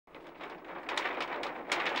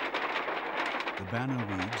The banner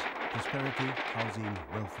reads, "Prosperity, Housing,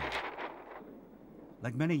 Welfare."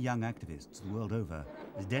 Like many young activists the world over,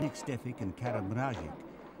 Zdenek Stefik and Kara Mrajic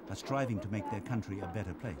are striving to make their country a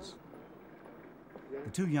better place. The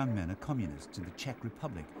two young men are communists in the Czech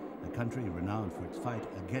Republic, a country renowned for its fight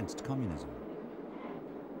against communism.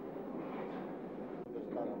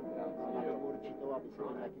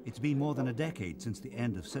 It's been more than a decade since the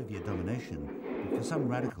end of Soviet domination, but for some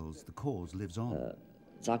radicals, the cause lives on.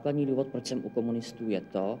 Základní důvod, proč jsem u komunistů, je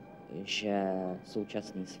to, že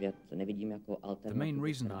současný svět nevidím jako alternativu. The main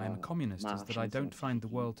reason I am a communist is that I don't find the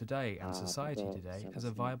world today and society today as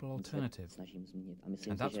a viable alternative.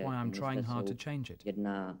 And that's why I'm trying hard to change it.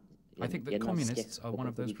 I think that communists are one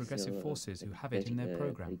of those progressive forces who have it in their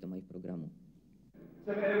program.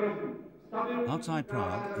 Outside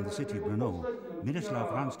Prague, in the city of Brno,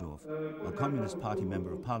 Miroslav Ransdorf, a Communist Party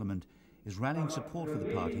member of parliament, is rallying support for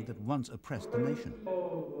the party that once oppressed the nation.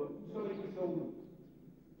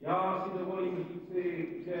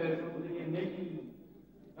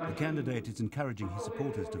 The candidate is encouraging his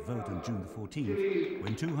supporters to vote on June the 14th,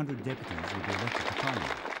 when 200 deputies will be elected to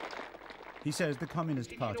parliament. He says the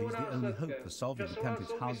Communist Party is the only hope for solving the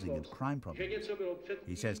country's housing and crime problems.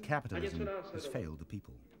 He says capitalism has failed the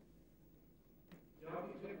people.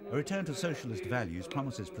 A return to socialist values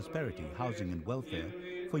promises prosperity, housing and welfare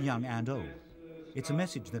for young and old. It's a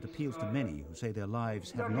message that appeals to many who say their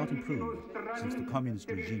lives have not improved since the communist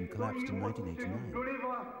regime collapsed in 1989.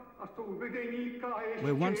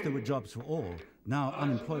 Where once there were jobs for all, now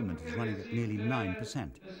unemployment is running at nearly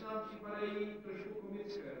 9%.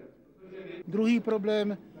 Druhý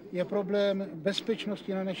problém je problém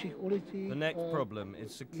bezpečnosti na našich ulicích. The next problem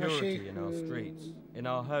is security in our streets, in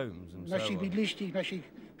our homes and so on. Našich bydlištích,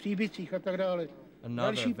 našich příbytcích a tak dále.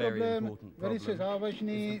 Další problém, velice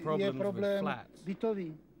závažný, je problém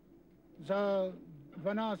bytový. Za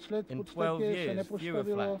 12 let v podstatě se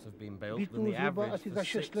nepostavilo bytů zhruba asi za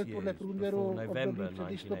 6 let podle průměru období před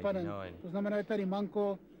listopadem. To znamená, je tady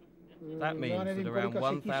manko, já nevím, kolika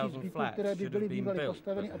set tisíc bytů, které by byly bývaly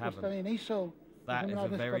postaveny a postaveny nejsou. To znamená,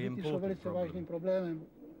 dneska byty jsou velice vážným problémem.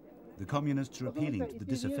 The communists are appealing to the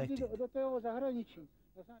disaffected.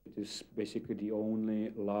 It is basically the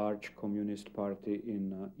only large communist party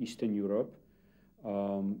in Eastern Europe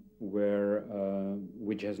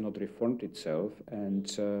which has not reformed itself and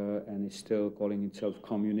is still calling itself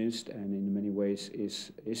communist and in many ways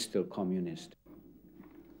is still communist.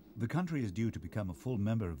 The country is due to become a full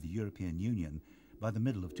member of the European Union by the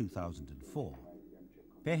middle of 2004.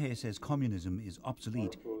 Pehe says communism is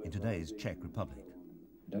obsolete in today's Czech Republic.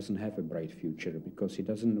 It doesn't have a bright future because it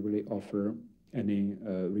doesn't really offer any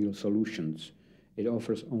real solutions. It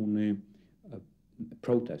offers only a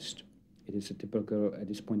protest. It is a typical, at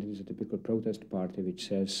this point, it is a typical protest party which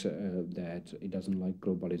says that it doesn't like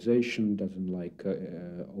globalization, doesn't like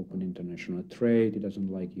open international trade, it doesn't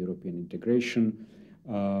like European integration,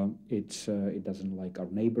 it doesn't like our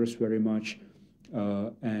neighbors very much,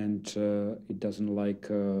 and it doesn't like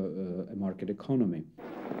a market economy.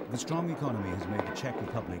 The strong economy has made the Czech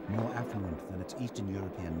Republic more affluent than its Eastern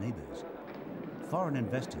European neighbors. Foreign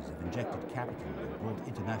investors have injected capital and brought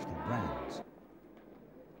international brands.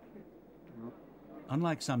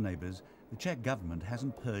 Unlike some neighbors, the Czech government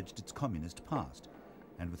hasn't purged its communist past,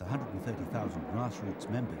 and with 130,000 grassroots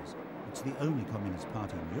members, it's the only communist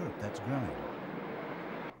party in Europe that's growing.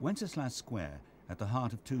 Wenceslas Square, at the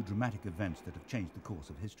heart of two dramatic events that have changed the course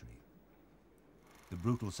of history. The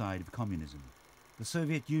brutal side of communism. The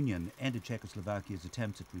Soviet Union ended Czechoslovakia's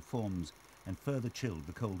attempts at reforms and further chilled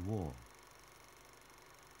the Cold War.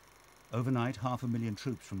 Overnight, 500,000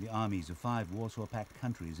 troops from the armies of 5 Warsaw Pact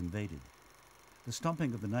countries invaded. The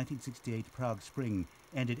stomping of the 1968 Prague Spring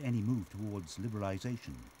ended any move towards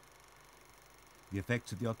liberalization. The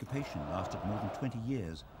effects of the occupation lasted more than 20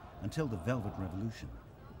 years, until the Velvet Revolution.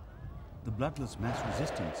 The bloodless mass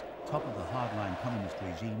resistance toppled the hardline communist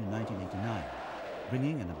regime in 1989,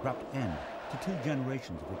 bringing an abrupt end to 2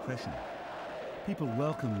 generations of repression. People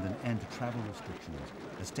welcomed an end to travel restrictions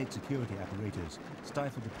as state security apparatus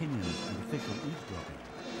stifled opinions and official eavesdropping.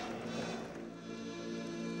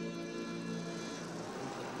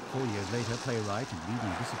 4 years later, playwright and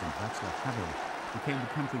leading dissident Vaclav Havel became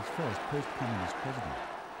the country's first post-communist president.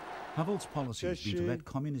 Havel's policy has been to let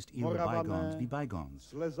communist-era bygones be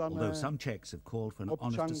bygones, although some Czechs have called for an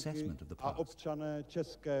honest assessment of the past.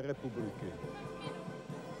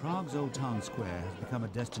 Prague's Old Town Square has become a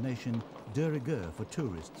destination de rigueur for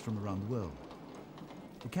tourists from around the world.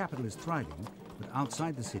 The capital is thriving, but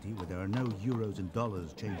outside the city, where there are no euros and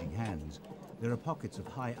dollars changing hands, there are pockets of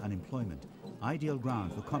high unemployment, ideal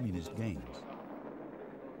ground for communist gains.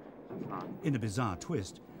 In a bizarre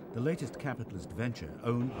twist, The latest capitalist venture,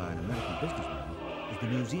 owned by an American businessman, is the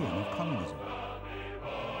Museum of Communism.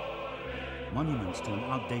 Monuments to an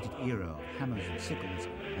outdated era of hammers and sickles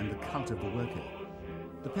and the cult of the worker.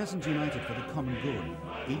 The peasants united for the common good,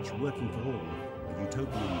 each working for all, a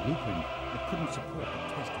utopian blueprint that couldn't support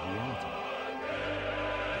the test of reality.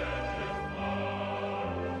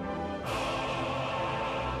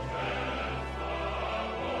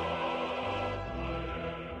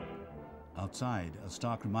 Outside, a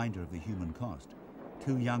stark reminder of the human cost.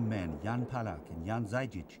 Two young men, Jan Palach and Jan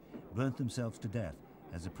Zajic, burnt themselves to death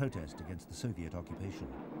as a protest against the Soviet occupation.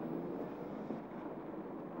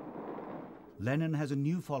 Lenin has a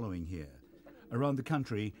new following here. Around the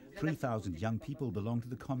country, 3,000 young people belong to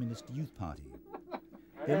the Communist Youth Party.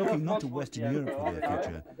 They're looking not to Western Europe for their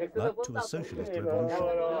future, but to a socialist revolution.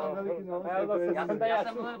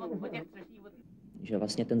 Že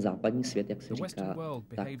vlastně ten západní svět, jak se říká,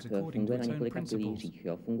 tak funguje na několika pilířích.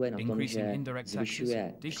 Funguje na tom, že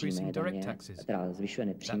zvyšuje přímé daně, teda zvyšuje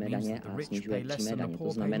nepřímé daně a snižuje přímé daně.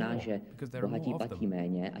 To znamená, že bohatí platí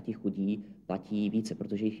méně a ti chudí platí více,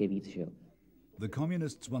 protože jich je víc, že jo. The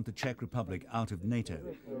communists want the Czech Republic out of NATO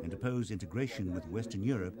and oppose integration with Western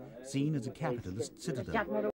Europe, seen as a capitalist citadel.